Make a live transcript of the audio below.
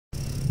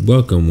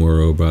Welcome, War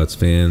Robots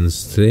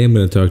fans. Today I'm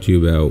going to talk to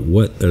you about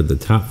what are the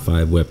top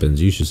 5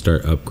 weapons you should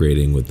start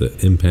upgrading with the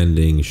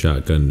impending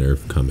shotgun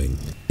nerf coming.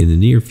 In the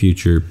near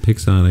future,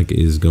 Pixonic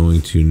is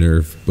going to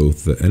nerf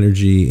both the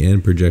energy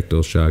and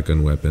projectile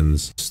shotgun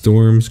weapons.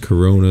 Storms,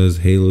 Coronas,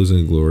 Halos,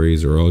 and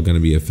Glories are all going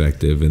to be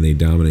effective, and they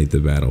dominate the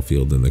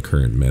battlefield in the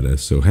current meta,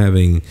 so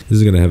this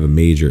is going to have a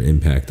major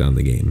impact on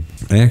the game.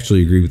 I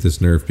actually agree with this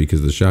nerf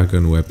because the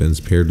shotgun weapons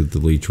paired with the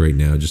leech right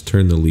now just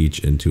turn the leech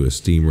into a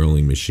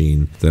steamrolling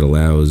machine that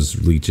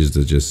allows leeches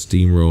to just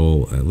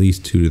steamroll at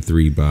least 2 to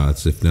 3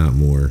 bots, if not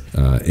more,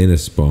 in a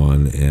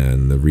spawn,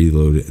 and the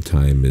reload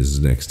time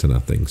is next to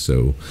nothing.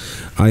 So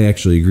I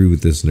actually agree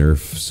with this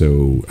nerf,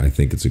 so I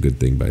think it's a good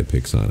thing by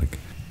Pixonic.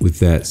 With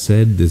that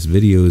said, this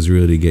video is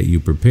really to get you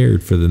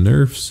prepared for the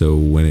nerf, so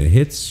when it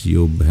hits,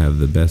 you'll have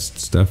the best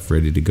stuff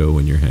ready to go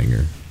in your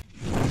hangar.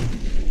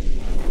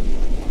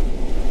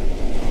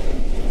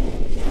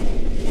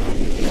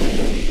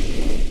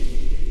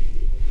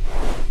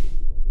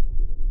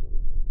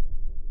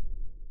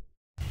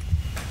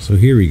 So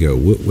here we go.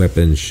 What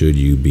weapons should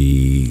you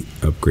be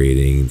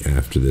upgrading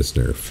after this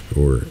nerf,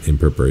 or in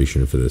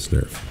preparation for this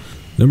nerf?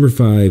 Number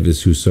 5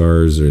 is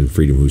Hussars and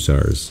Freedom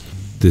Hussars.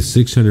 The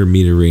 600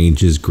 meter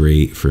range is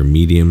great for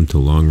medium to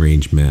long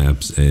range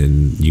maps,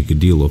 and you could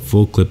deal a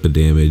full clip of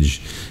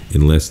damage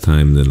in less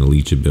time than a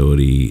leech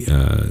ability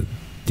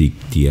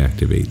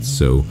deactivates.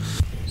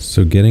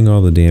 So getting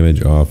all the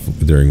damage off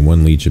during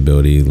one leech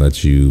ability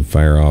lets you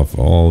fire off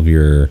all of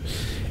your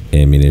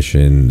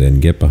ammunition,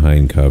 then get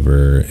behind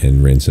cover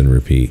and rinse and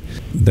repeat.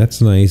 That's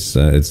nice.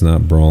 It's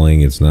not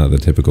brawling, it's not the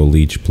typical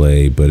leech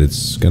play, but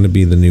it's going to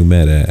be the new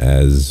meta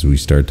as we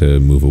start to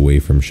move away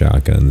from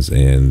shotguns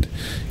and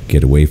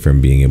get away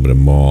from being able to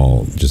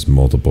maul just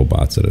multiple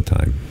bots at a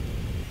time.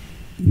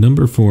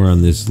 Number 4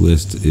 on this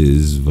list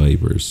is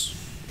Vipers.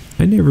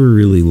 I never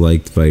really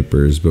liked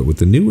Vipers, but with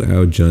the new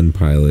Aojun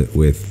pilot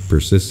with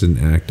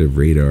persistent active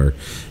radar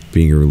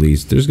being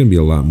released, there's going to be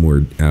a lot more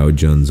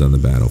Aojuns on the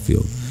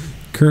battlefield.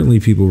 Currently,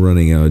 people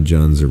running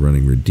Aojuns are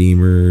running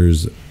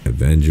Redeemers,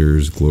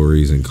 Avengers,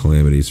 Glories, and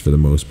Calamities for the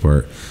most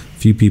part. A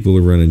few people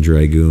are running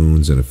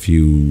Dragoons, and a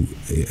few,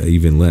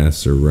 even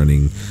less, are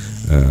running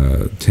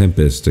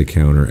Tempest to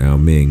counter Ao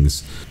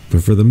Mings.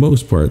 But for the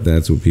most part,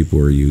 that's what people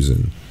are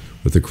using.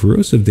 With the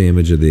corrosive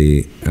damage of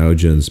the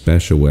Aojun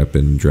special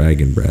weapon,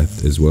 Dragon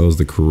Breath, as well as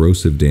the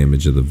corrosive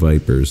damage of the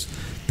Vipers,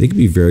 they can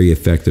be very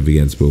effective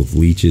against both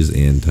Leeches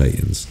and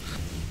Titans.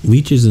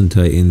 Leeches and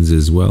Titans,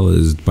 as well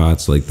as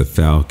bots like the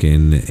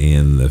Falcon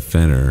and the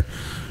Fenner,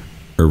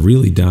 are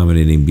really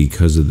dominating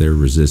because of their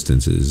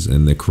resistances,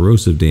 and the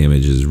corrosive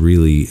damage is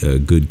really a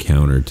good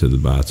counter to the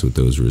bots with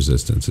those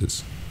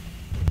resistances.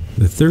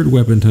 The third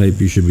weapon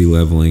type you should be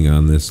leveling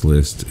on this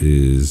list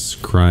is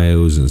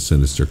Cryos and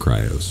Sinister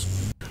Cryos.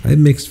 I have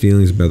mixed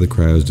feelings about the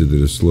Cryos due to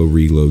their slow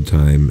reload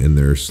time and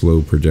their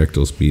slow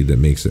projectile speed that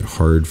makes it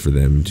hard for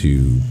them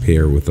to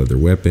pair with other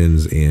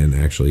weapons and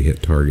actually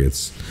hit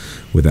targets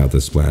without the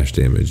splash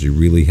damage. You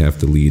really have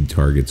to lead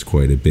targets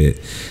quite a bit,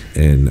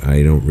 and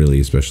I don't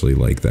really especially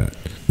like that.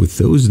 With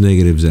those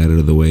negatives out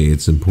of the way,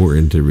 it's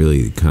important to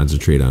really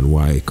concentrate on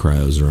why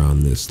Cryos are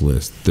on this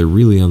list. They're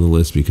really on the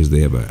list because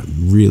they have a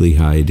really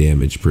high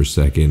damage per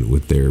second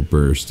with their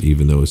burst,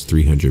 even though it's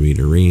 300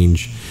 meter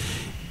range.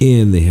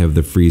 And they have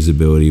the freeze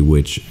ability,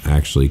 which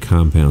actually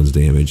compounds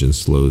damage and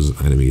slows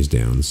enemies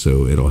down.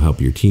 So it'll help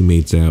your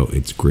teammates out.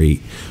 It's great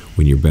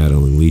when you're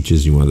battling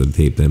leeches. You want to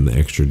tape them the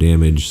extra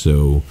damage.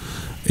 So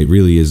it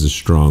really is a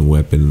strong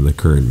weapon in the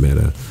current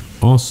meta.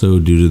 Also,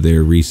 due to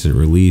their recent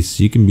release,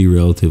 you can be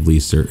relatively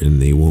certain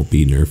they won't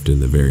be nerfed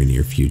in the very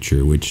near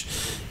future, which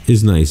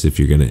is nice if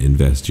you're going to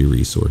invest your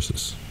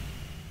resources.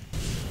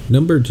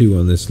 Number 2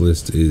 on this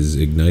list is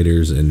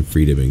Igniters and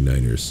Freedom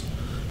Igniters.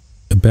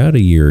 About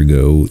a year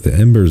ago, the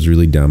Embers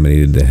really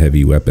dominated the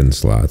heavy weapon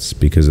slots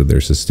because of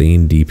their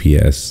sustained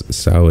DPS,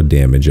 solid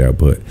damage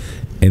output,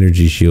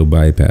 energy shield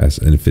bypass,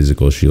 and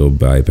physical shield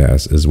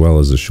bypass, as well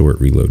as a short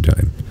reload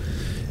time.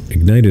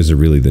 Igniters are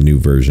really the new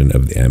version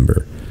of the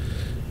Ember.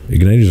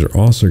 Igniters are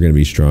also going to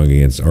be strong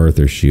against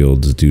Arthur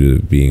shields due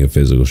to being a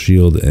physical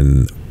shield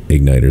and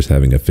Igniters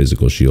having a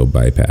physical shield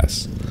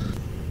bypass.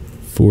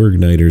 4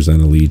 Igniters on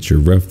a Leech are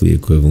roughly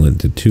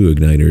equivalent to 2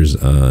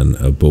 Igniters on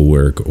a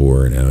Bulwark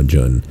or an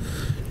Aojun.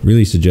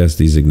 Really suggest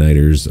these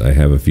Igniters. I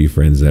have a few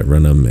friends that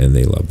run them and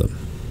they love them.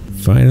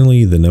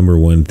 Finally, the number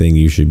 1 thing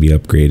you should be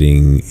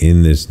upgrading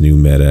in this new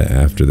meta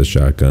after the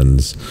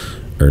shotguns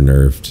are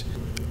nerfed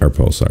are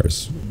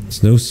Pulsars.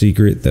 It's no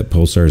secret that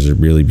Pulsars are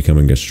really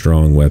becoming a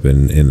strong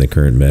weapon in the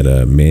current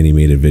meta. Manny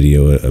made a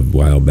video a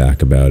while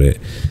back about it.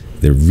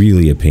 They're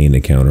really a pain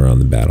to counter on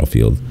the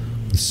battlefield.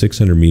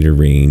 600 meter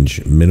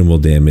range, minimal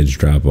damage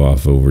drop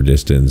off over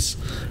distance,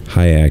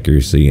 high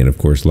accuracy, and of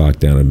course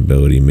lockdown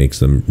ability makes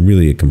them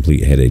really a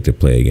complete headache to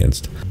play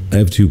against. I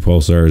have 2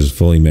 Pulsars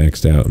fully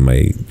maxed out in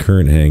my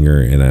current hangar,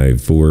 and I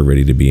have 4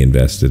 ready to be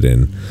invested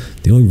in.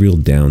 The only real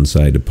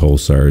downside to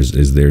Pulsars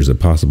is there's a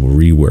possible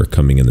rework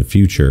coming in the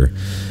future,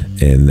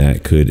 and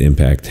that could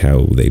impact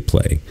how they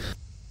play.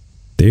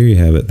 There you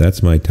have it.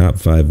 That's my top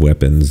 5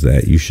 weapons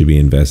that you should be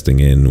investing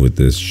in with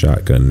this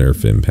shotgun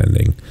nerf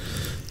impending.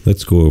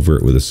 Let's go over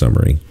it with a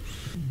summary.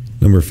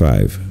 Number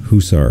 5,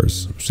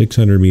 Hussars.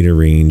 600 meter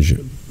range,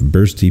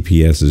 burst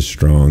DPS is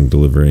strong,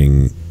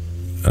 delivering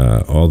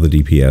all the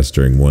DPS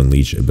during one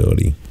leech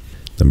ability.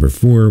 Number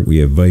 4, we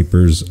have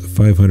Vipers,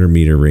 500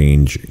 meter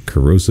range,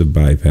 corrosive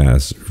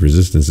bypass,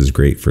 resistance is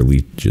great for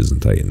leeches and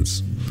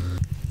titans.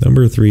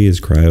 Number 3 is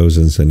Cryos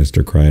and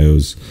Sinister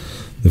Cryos.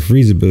 The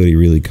freeze ability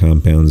really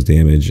compounds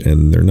damage,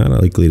 and they're not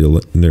likely to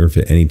nerf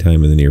it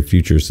anytime in the near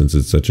future since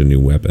it's such a new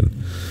weapon.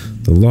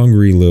 The long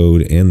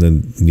reload and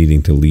the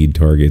needing to lead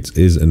targets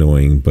is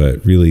annoying,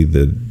 but really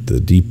the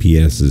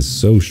DPS is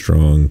so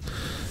strong,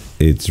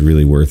 it's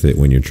really worth it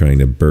when you're trying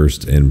to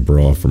burst and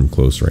brawl from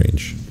close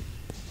range.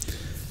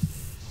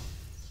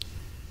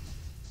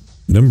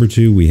 Number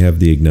 2, we have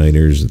the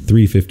Igniters,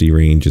 350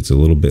 range. It's a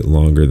little bit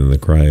longer than the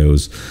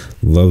Cryos.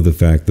 Love the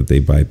fact that they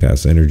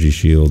bypass energy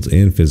shields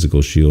and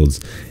physical shields,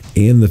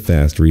 and the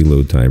fast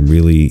reload time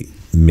really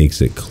makes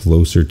it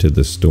closer to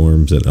the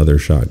Storms and other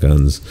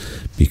shotguns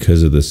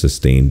because of the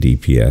sustained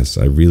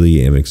DPS. I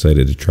really am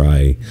excited to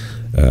try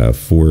 4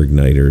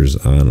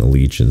 Igniters on a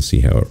leech and see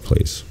how it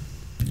plays.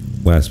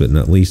 Last but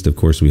not least, of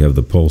course, we have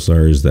the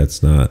Pulsars.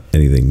 That's not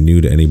anything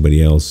new to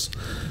anybody else.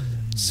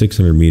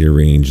 600 meter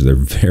range, they're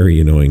very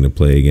annoying to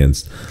play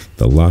against.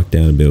 The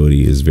lockdown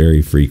ability is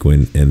very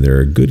frequent, and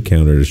they're a good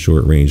counter to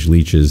short range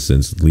leeches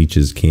since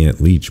leeches can't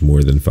leech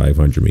more than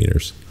 500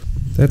 meters.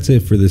 That's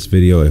it for this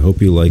video. I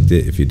hope you liked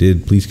it. If you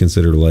did, please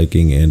consider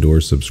liking and or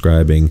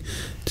subscribing.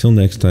 Till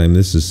next time,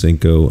 this is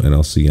Cinco, and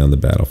I'll see you on the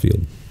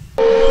battlefield.